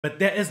But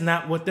that is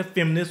not what the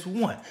feminists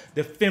want.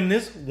 The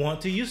feminists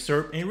want to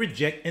usurp and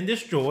reject and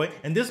destroy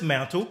and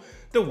dismantle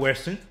the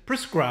Western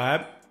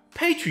prescribed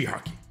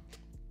patriarchy.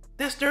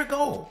 That's their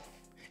goal.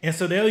 And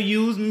so they'll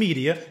use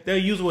media, they'll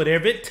use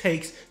whatever it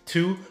takes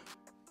to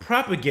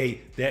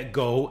propagate that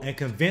goal and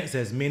convince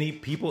as many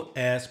people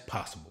as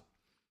possible.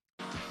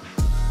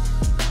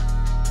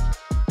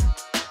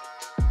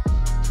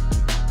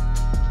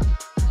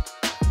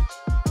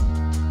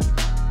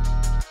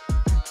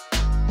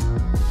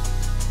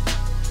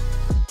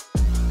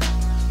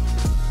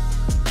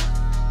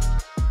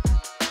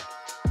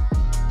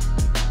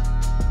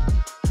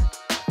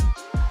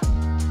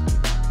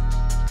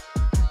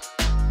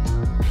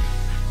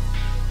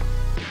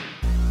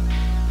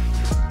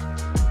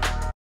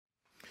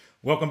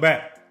 Welcome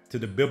back to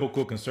the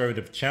Biblical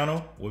Conservative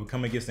channel, where we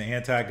come against the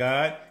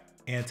anti-God,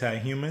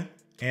 anti-human,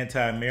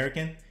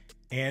 anti-American,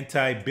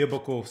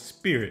 anti-biblical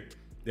spirit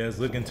that is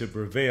looking to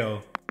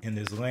prevail in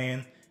this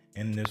land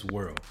and in this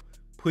world.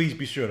 Please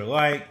be sure to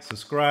like,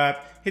 subscribe,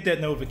 hit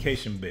that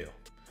notification bell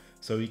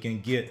so you can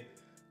get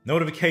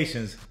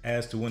notifications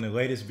as to when the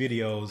latest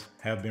videos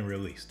have been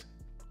released.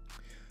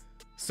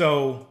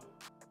 So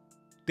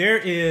there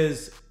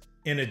is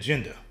an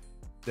agenda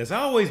that's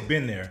always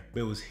been there, but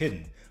it was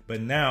hidden. But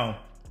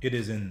now it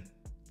is in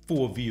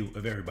full view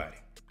of everybody.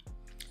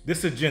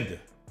 This agenda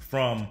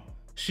from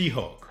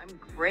She-Hulk. I'm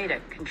great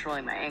at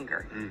controlling my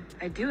anger.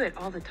 I do it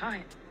all the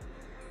time.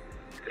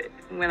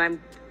 When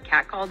I'm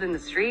catcalled in the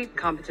street,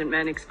 competent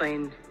men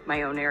explain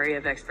my own area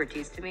of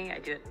expertise to me. I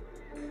do it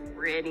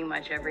pretty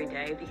much every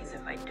day, because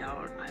if I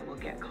don't, I will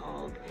get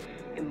called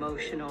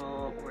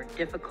emotional or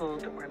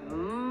difficult, or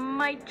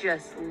might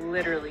just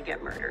literally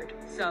get murdered.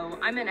 So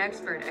I'm an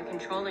expert at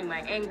controlling my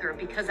anger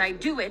because I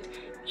do it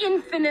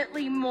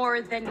infinitely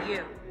more than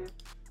you.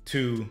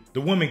 To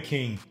the Woman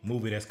King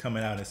movie that's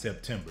coming out in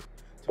September.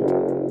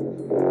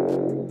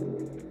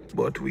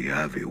 But we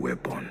have a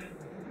weapon.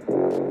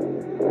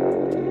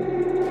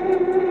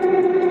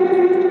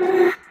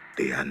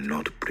 They are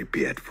not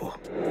prepared for.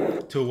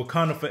 To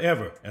Wakanda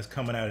Forever that's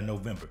coming out in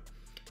November.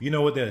 You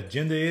know what that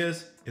agenda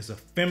is? It's a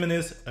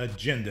feminist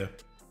agenda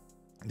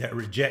that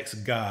rejects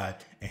God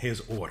and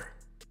his order.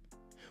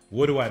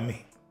 What do I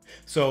mean?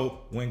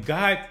 So when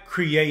God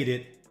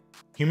created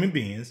human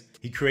beings,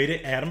 he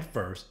created Adam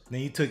first, then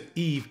he took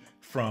Eve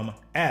from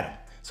Adam.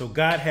 So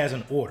God has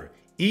an order.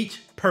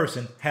 Each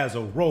person has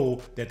a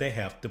role that they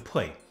have to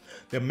play.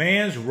 The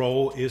man's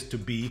role is to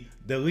be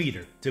the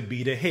leader, to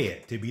be the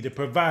head, to be the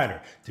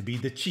provider, to be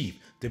the chief,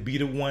 to be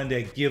the one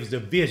that gives the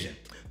vision.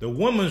 The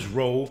woman's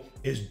role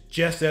is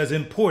just as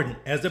important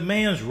as the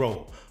man's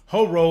role.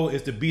 Her role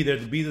is to be there,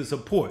 to be the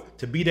support,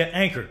 to be the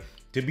anchor,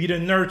 to be the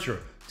nurturer,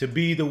 to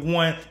be the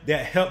one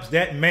that helps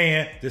that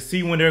man to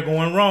see when they're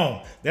going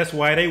wrong. That's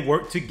why they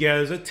work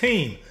together as a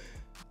team.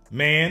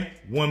 Man,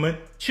 woman,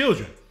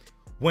 children.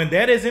 When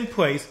that is in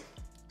place,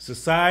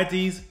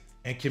 societies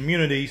and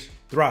communities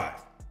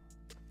thrive.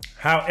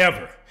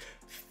 However,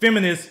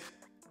 feminist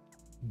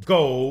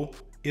goal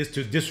is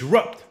to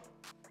disrupt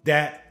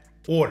that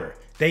order.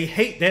 They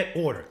hate that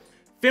order.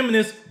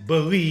 Feminists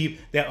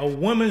believe that a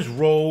woman's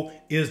role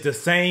is the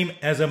same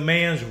as a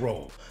man's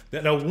role,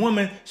 that a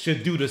woman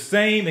should do the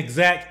same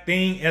exact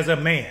thing as a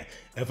man.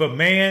 If a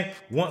man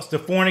wants to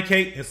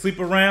fornicate and sleep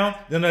around,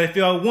 then they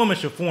feel a woman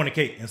should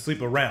fornicate and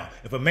sleep around.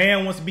 If a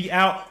man wants to be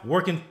out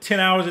working 10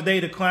 hours a day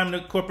to climb the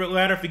corporate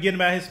ladder, forgetting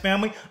about his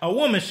family, a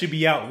woman should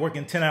be out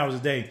working 10 hours a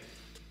day,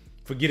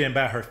 forgetting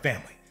about her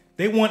family.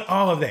 They want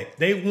all of that.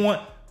 They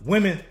want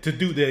women to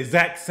do the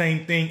exact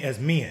same thing as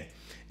men.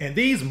 And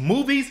these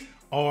movies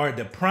are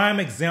the prime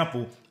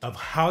example of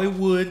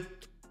Hollywood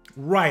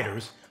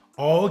writers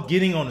all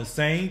getting on the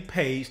same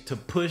page to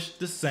push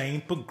the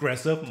same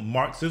progressive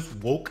Marxist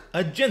woke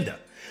agenda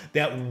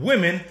that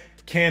women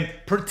can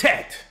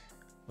protect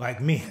like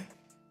men.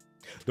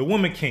 The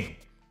Woman King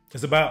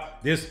is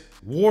about this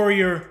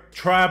warrior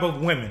tribe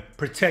of women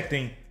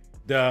protecting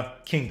the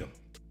kingdom.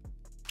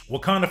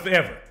 Wakanda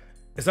Forever,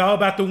 it's all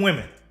about the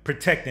women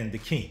protecting the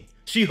king.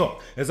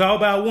 She-Hulk, it's all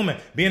about a woman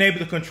being able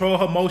to control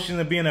her emotions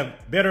and being a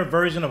better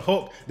version of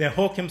Hulk than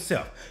Hulk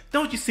himself.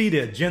 Don't you see the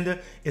agenda?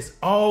 It's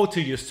all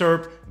to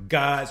usurp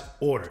God's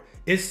order.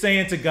 It's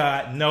saying to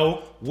God,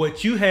 no,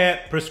 what you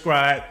had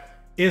prescribed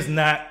is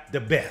not the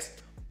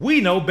best. We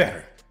know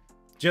better.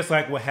 Just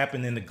like what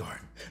happened in the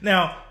garden.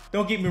 Now,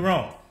 don't get me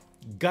wrong.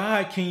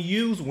 God can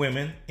use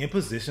women in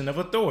position of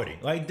authority,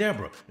 like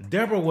Deborah.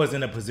 Deborah was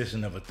in a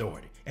position of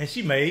authority, and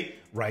she made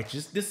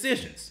righteous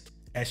decisions.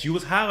 And she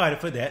was highlighted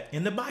for that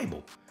in the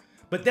Bible.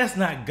 But that's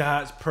not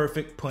God's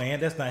perfect plan.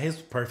 That's not his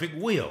perfect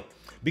will,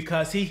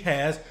 because he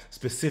has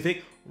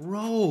specific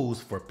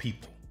roles for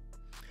people.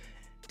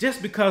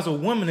 Just because a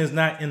woman is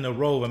not in the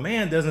role of a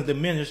man doesn't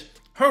diminish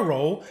her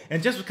role.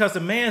 And just because a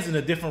man's in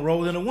a different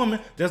role than a woman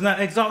does not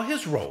exalt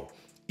his role.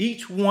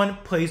 Each one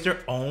plays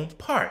their own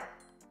part.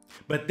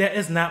 But that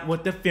is not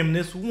what the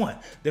feminists want.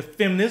 The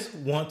feminists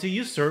want to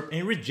usurp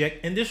and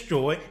reject and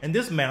destroy and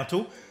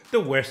dismantle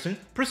the Western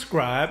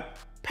prescribed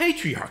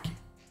patriarchy.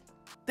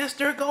 That's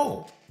their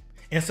goal.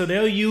 And so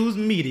they'll use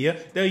media,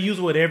 they'll use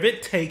whatever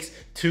it takes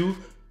to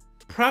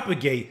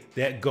propagate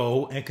that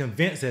goal and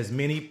convince as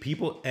many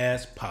people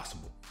as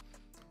possible.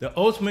 The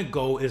ultimate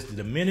goal is to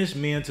diminish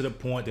men to the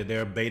point that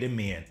they're beta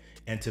men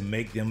and to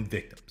make them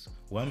victims.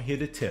 Well, I'm here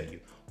to tell you,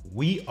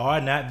 we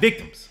are not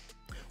victims.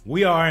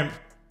 We are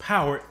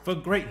empowered for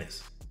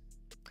greatness.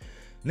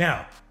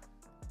 Now,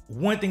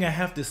 one thing I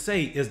have to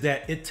say is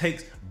that it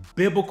takes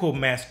biblical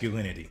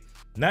masculinity,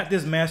 not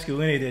this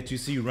masculinity that you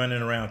see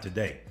running around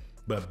today,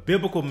 but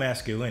biblical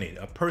masculinity,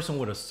 a person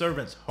with a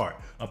servant's heart,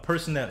 a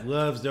person that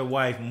loves their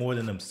wife more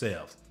than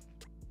themselves.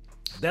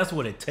 That's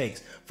what it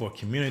takes for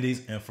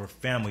communities and for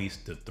families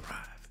to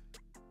thrive.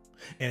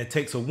 And it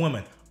takes a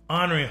woman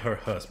honoring her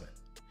husband.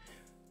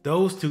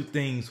 Those two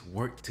things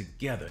work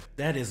together.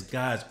 That is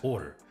God's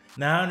order.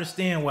 Now, I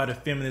understand why the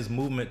feminist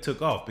movement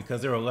took off,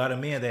 because there are a lot of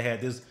men that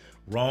had this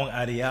wrong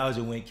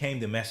ideology when it came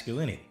to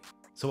masculinity.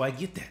 So I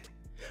get that.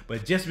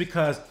 But just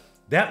because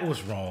that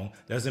was wrong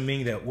doesn't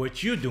mean that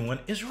what you're doing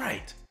is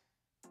right.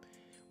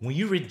 When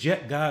you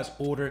reject God's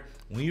order,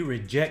 when you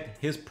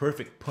reject his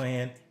perfect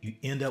plan, you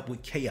end up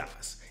with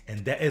chaos.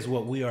 And that is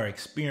what we are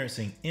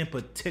experiencing, in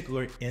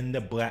particular in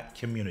the Black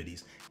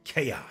communities.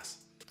 Chaos.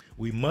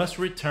 We must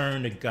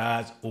return to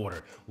God's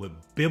order with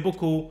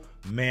biblical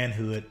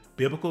manhood,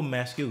 biblical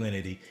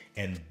masculinity,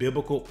 and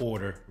biblical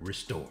order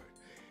restored.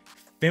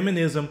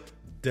 Feminism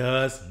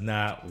does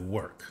not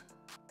work.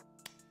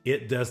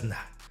 It does not.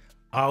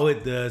 All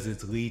it does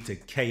is lead to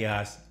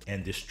chaos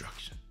and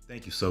destruction.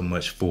 Thank you so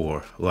much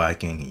for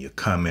liking your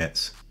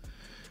comments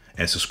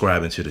and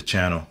subscribing to the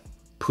channel.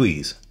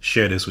 Please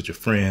share this with your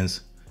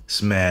friends.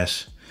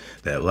 Smash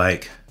that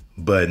like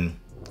button.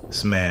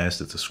 Smash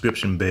the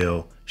subscription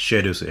bell.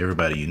 Share this with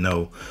everybody you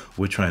know.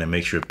 We're trying to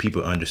make sure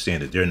people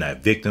understand that they're not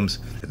victims,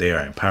 that they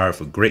are empowered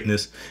for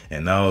greatness,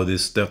 and all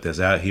this stuff that's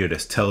out here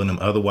that's telling them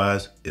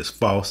otherwise is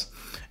false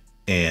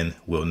and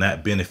will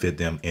not benefit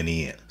them in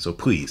the end. So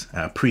please,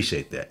 I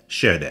appreciate that.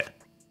 Share that.